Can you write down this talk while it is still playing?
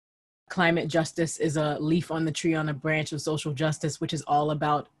climate justice is a leaf on the tree on a branch of social justice, which is all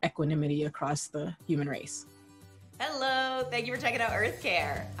about equanimity across the human race. Hello, thank you for checking out Earth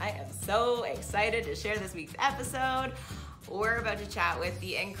Care. I am so excited to share this week's episode. We're about to chat with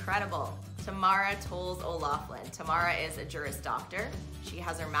the incredible Tamara Toles O'Laughlin. Tamara is a Juris Doctor. She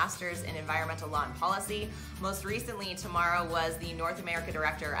has her master's in environmental law and policy. Most recently, Tamara was the North America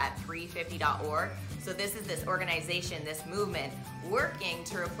director at 350.org. So this is this organization, this movement, working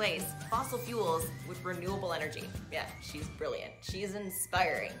to replace fossil fuels with renewable energy. Yeah, she's brilliant. She's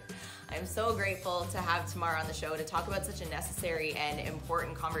inspiring. I'm so grateful to have Tamara on the show to talk about such a necessary and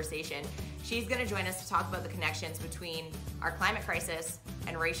important conversation. She's going to join us to talk about the connections between our climate crisis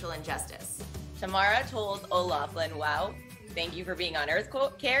and racial injustice. Tamara Toles O'Laughlin, wow. Thank you for being on Earth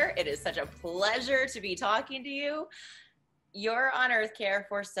Care. It is such a pleasure to be talking to you. You're on Earth Care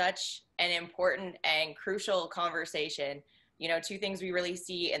for such an important and crucial conversation. You know, two things we really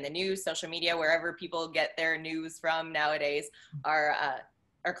see in the news, social media, wherever people get their news from nowadays are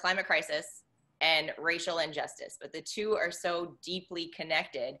climate crisis and racial injustice. But the two are so deeply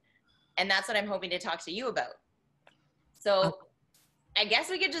connected. And that's what I'm hoping to talk to you about. So I guess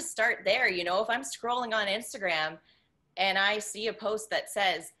we could just start there. You know, if I'm scrolling on Instagram and I see a post that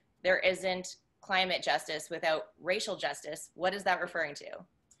says there isn't climate justice without racial justice, what is that referring to?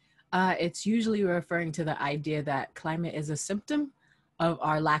 It's usually referring to the idea that climate is a symptom of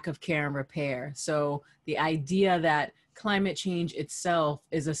our lack of care and repair. So the idea that climate change itself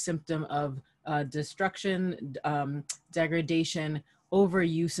is a symptom of destruction, degradation,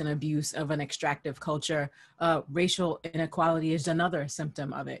 overuse and abuse of an extractive culture. Racial inequality is another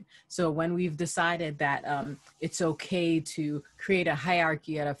symptom of it. So when we've decided that it's okay to create a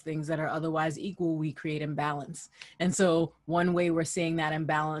hierarchy out of things that are otherwise equal, we create imbalance. And so one way we're seeing that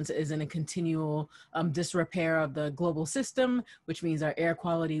imbalance is in a continual disrepair of the global system, which means our air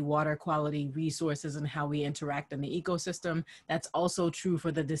quality, water quality, resources, and how we interact in the ecosystem. That's also true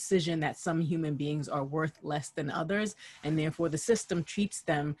for the decision that some human beings are worth less than others, and therefore the system treats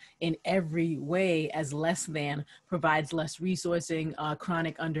them in every way as less than, provides less resourcing,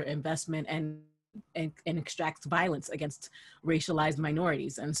 chronic underinvestment, and extracts violence against racialized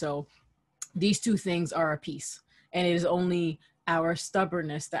minorities. And so these two things are a piece, and it is only our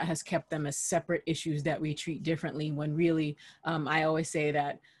stubbornness that has kept them as separate issues that we treat differently, when really, I always say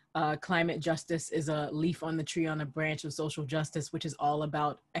that climate justice is a leaf on the tree on a branch of social justice, which is all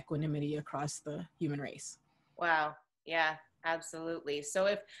about equanimity across the human race. Wow. Yeah, absolutely. So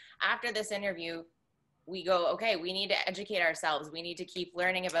if after this interview, we go, okay, we need to educate ourselves, we need to keep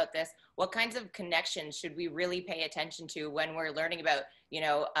learning about this, what kinds of connections should we really pay attention to when we're learning about, you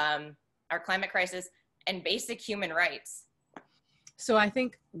know, our climate crisis and basic human rights? So I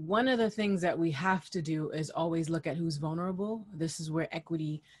think one of the things that we have to do is always look at who's vulnerable. This is where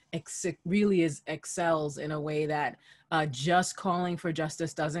equity really excels in a way that just calling for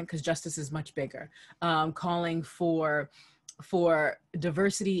justice doesn't, because justice is much bigger. Calling for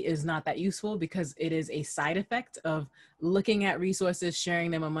diversity is not that useful, because it is a side effect of looking at resources, sharing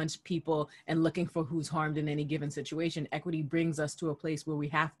them amongst people, and looking for who's harmed in any given situation. Equity brings us to a place where we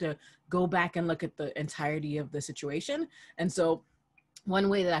have to go back and look at the entirety of the situation. And so one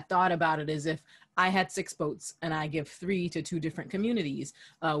way that I thought about it is, if I had 6 boats and I give 3 to 2 different communities,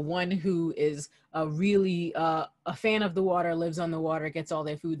 one who is really a fan of the water, lives on the water, gets all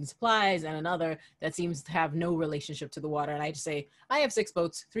their food and supplies, and another that seems to have no relationship to the water. And I just say, I have 6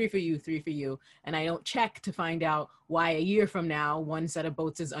 boats, 3 for you, 3 for you. And I don't check to find out why a year from now, one set of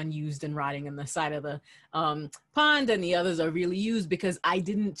boats is unused and rotting in the side of the pond, and the others are really used, because I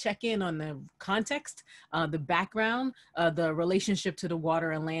didn't check in on the context, the background, the relationship to the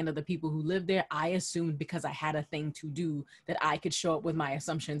water and land of the people who live there. I assumed because I had a thing to do that I could show up with my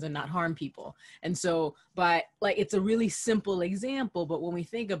assumptions and not harm people. And so, it's a really simple example, but when we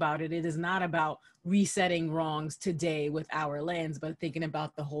think about it, it is not about resetting wrongs today with our lens, but thinking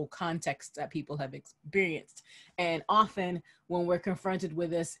about the whole context that people have experienced. And often when we're confronted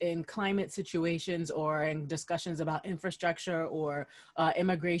with this in climate situations or in discussions about infrastructure or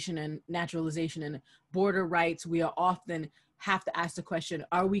immigration and naturalization and border rights, we are often have to ask the question,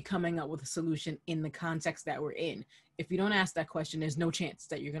 are we coming up with a solution in the context that we're in? If you don't ask that question, there's no chance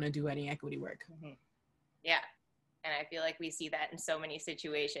that you're going to do any equity work. Mm-hmm. Yeah. And I feel like we see that in so many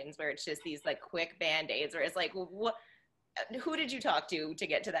situations where it's just these like quick band-aids, where it's like, well, who did you talk to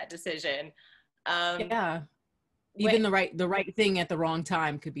get to that decision? Yeah. Even the right thing at the wrong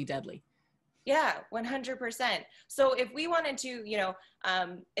time could be deadly. Yeah, 100%. So if we wanted to, you know,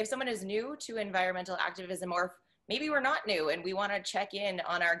 if someone is new to environmental activism, or maybe we're not new and we want to check in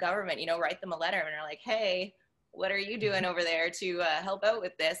on our government, you know, write them a letter and are like, hey, What are you doing over there to help out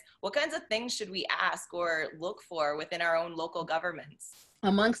with this? What kinds of things should we ask or look for within our own local governments?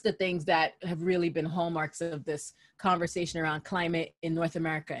 Amongst the things that have really been hallmarks of this conversation around climate in North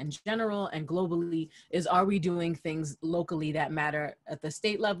America in general and globally is, are we doing things locally that matter at the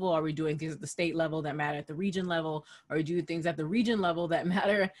state level? Are we doing things at the state level that matter at the region level? Are we doing things at the region level that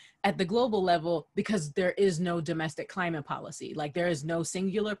matter at the global level? Because there is no domestic climate policy. Like, there is no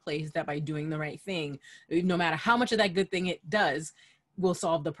singular place that by doing the right thing, no matter how much of that good thing it does, will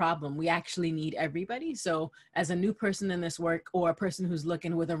solve the problem. We actually need everybody. So as a new person in this work, or a person who's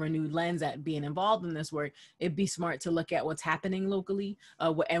looking with a renewed lens at being involved in this work, it'd be smart to look at what's happening locally,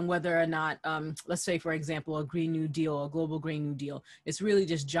 and whether or not, let's say, for example, a Green New Deal, a global Green New Deal, it's really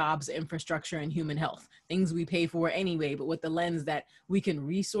just jobs, infrastructure, and human health, things we pay for anyway, but with the lens that we can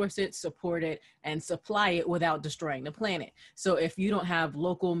resource it, support it, and supply it without destroying the planet. So if you don't have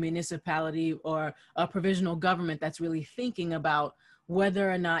local municipality or a provisional government that's really thinking about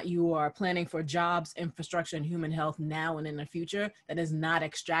whether or not you are planning for jobs, infrastructure, and human health now and in the future, that is not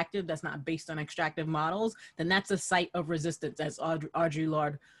extractive, that's not based on extractive models, then that's a site of resistance, as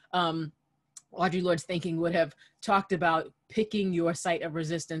Audre Lorde's thinking would have talked about, picking your site of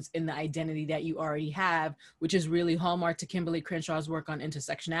resistance in the identity that you already have, which is really hallmark to Kimberly Crenshaw's work on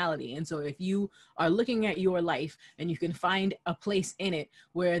intersectionality. And so if you are looking at your life and you can find a place in it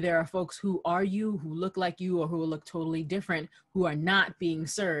where there are folks who are you, who look like you, or who will look totally different, who are not being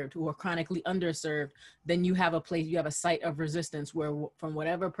served, who are chronically underserved, then you have a place, you have a site of resistance where, from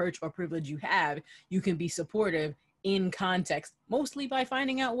whatever perch or privilege you have, you can be supportive in context, mostly by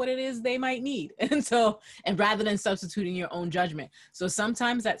finding out what it is they might need. And rather than substituting your own judgment. So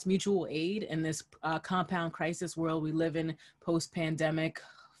sometimes that's mutual aid in this compound crisis world we live in post-pandemic.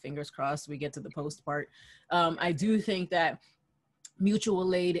 Fingers crossed we get to the post part. I do think that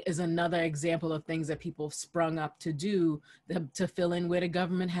mutual aid is another example of things that people have sprung up to do to fill in where the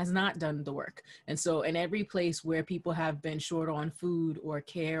government has not done the work. And so in every place where people have been short on food or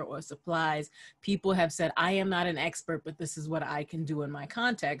care or supplies, people have said, I am not an expert, but this is what I can do in my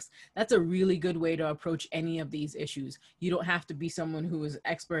context. That's a really good way to approach any of these issues. You don't have to be someone who is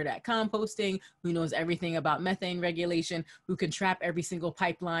expert at composting, who knows everything about methane regulation, who can trap every single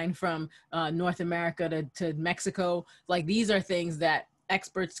pipeline from North America to Mexico. Like, these are things that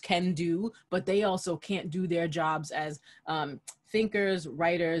experts can do, but they also can't do their jobs as thinkers,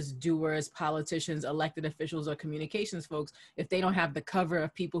 writers, doers, politicians, elected officials, or communications folks if they don't have the cover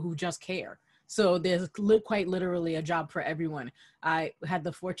of people who just care. So there's quite literally a job for everyone. I had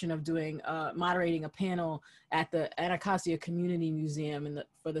the fortune of moderating a panel at the Anacostia Community Museum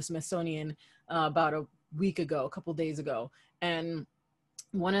for the Smithsonian about a couple days ago. And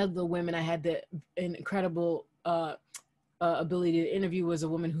one of the women I had the incredible ability to interview was a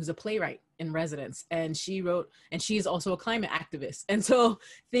woman who's a playwright in residence, and she wrote, and she's also a climate activist. And so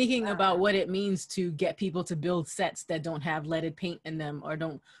thinking about what it means to get people to build sets that don't have leaded paint in them, or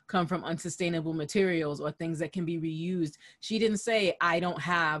don't come from unsustainable materials, or things that can be reused. She didn't say, I don't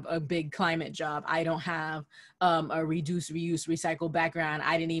have a big climate job, I don't have a reduce, reuse, recycle background,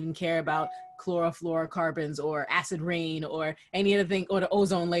 I didn't even care about chlorofluorocarbons or acid rain or any other thing, or the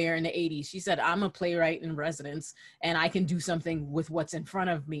ozone layer in the 80s. She said, I'm a playwright in residence and I can do something with what's in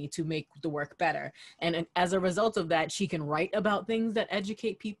front of me to make the work better. And as a result of that, she can write about things that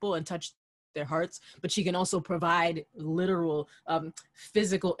educate people and touch their hearts, but she can also provide literal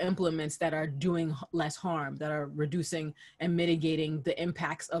physical implements that are doing less harm, that are reducing and mitigating the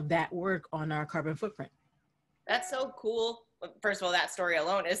impacts of that work on our carbon footprint. That's so cool. First of all, that story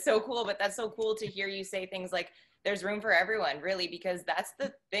alone is so cool, but that's so cool to hear you say things like there's room for everyone, really, because that's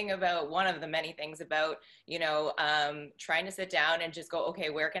the thing about, one of the many things about, trying to sit down and just go,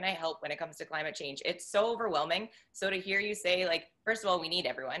 okay, where can I help when it comes to climate change? It's so overwhelming. So to hear you say, like, first of all, we need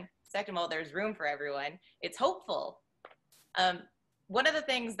everyone. Second of all, there's room for everyone. It's hopeful. One of the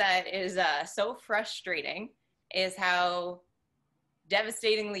things that is so frustrating is how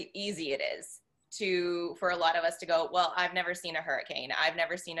devastatingly easy it is for a lot of us to go, well, I've never seen a hurricane, I've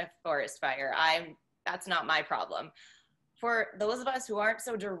never seen a forest fire, that's not my problem. For those of us who aren't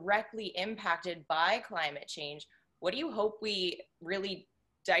so directly impacted by climate change, what do you hope we really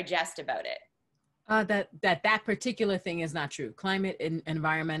digest about it? That particular thing is not true. Climate and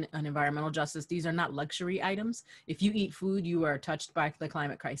environment and environmental justice, these are not luxury items. If you eat food, you are touched by the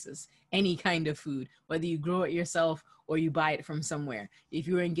climate crisis. Any kind of food, whether you grow it yourself or you buy it from somewhere. If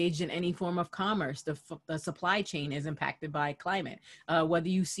you're engaged in any form of commerce, the supply chain is impacted by climate. Whether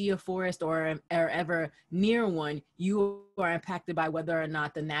you see a forest or are ever near one, you are impacted by whether or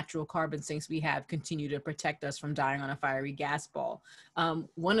not the natural carbon sinks we have continue to protect us from dying on a fiery gas ball.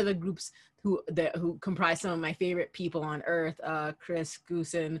 One of the groups who comprise some of my favorite people on earth, Chris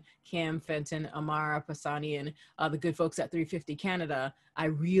Goosen, Cam Fenton, Amara Pasanian, the good folks at 350 Canada.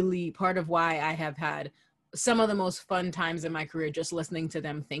 Part of why I have had some of the most fun times in my career just listening to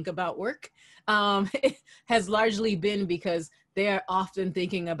them think about work has largely been because they are often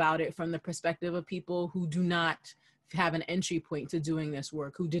thinking about it from the perspective of people who do not have an entry point to doing this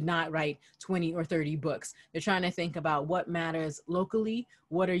work, who did not write 20 or 30 books. They're trying to think about what matters locally.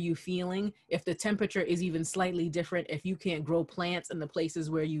 What are you feeling? If the temperature is even slightly different, if you can't grow plants in the places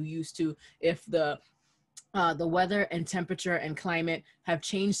where you used to, if the weather and temperature and climate have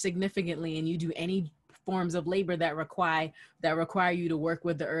changed significantly and you do any forms of labor that require you to work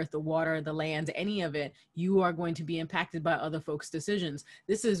with the earth, the water, the land, any of it, you are going to be impacted by other folks' decisions.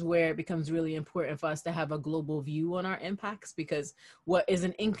 This is where it becomes really important for us to have a global view on our impacts, because what is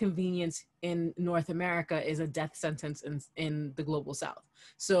an inconvenience in North America is a death sentence in the global South.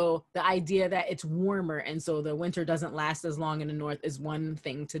 So the idea that it's warmer and so the winter doesn't last as long in the North is one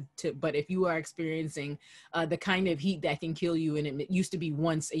thing but if you are experiencing the kind of heat that can kill you, and it used to be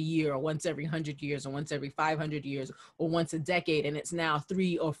once a year or once every 100 years or once every 500 years or once a decade, and it's now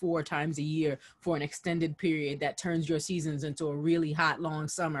 3 or 4 times a year for an extended period that turns your seasons into a really hot long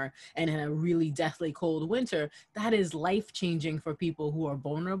summer and in a really deathly cold winter, that is life-changing for people who are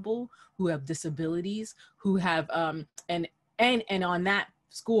vulnerable, who have disabilities, who have and on that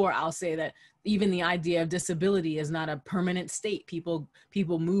score, I'll say that even the idea of disability is not a permanent state. People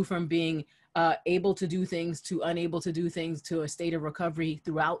move from being able to do things to unable to do things to a state of recovery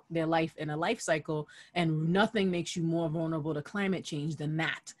throughout their life in a life cycle. And nothing makes you more vulnerable to climate change than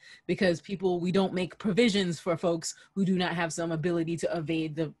that, because we don't make provisions for folks who do not have some ability to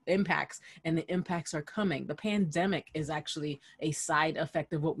evade the impacts, and the impacts are coming. The pandemic is actually a side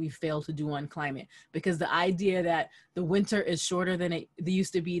effect of what we fail to do on climate, because the idea that the winter is shorter than it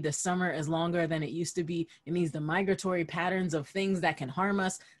used to be, the summer is longer than it used to be, it means the migratory patterns of things that can harm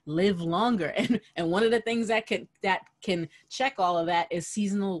us live longer. And one of the things that can check all of that is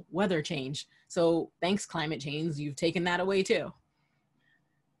seasonal weather change. So thanks, climate change, you've taken that away too.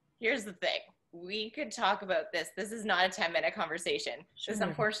 Here's the thing. We could talk about this. This is not a 10-minute conversation. Sure. This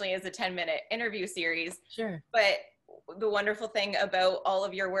unfortunately is a 10-minute interview series. Sure. But the wonderful thing about all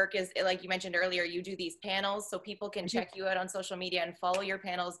of your work is, like you mentioned earlier, you do these panels so people can check you out on social media and follow your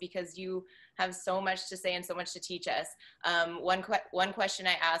panels, because you have so much to say and so much to teach us. One question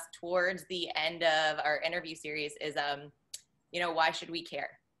I asked towards the end of our interview series is, why should we care?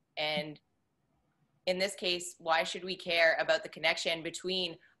 And in this case, why should we care about the connection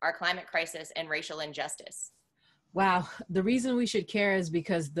between our climate crisis and racial injustice? Wow. The reason we should care is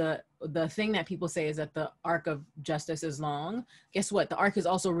because the thing that people say is that the arc of justice is long. Guess what? The arc is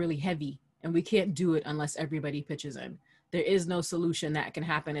also really heavy, and we can't do it unless everybody pitches in. There is no solution that can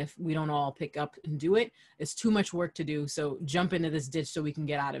happen if we don't all pick up and do it. It's too much work to do. So jump into this ditch so we can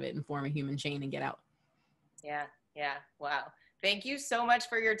get out of it and form a human chain and get out. Yeah. Wow. Thank you so much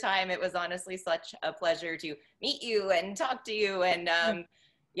for your time. It was honestly such a pleasure to meet you and talk to you. And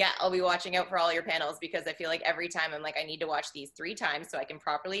I'll be watching out for all your panels, because I feel like every time I'm like, I need to watch these 3 times so I can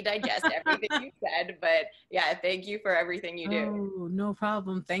properly digest everything you said. But yeah, thank you for everything you do. Oh, no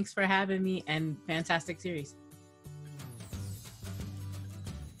problem. Thanks for having me, and fantastic series.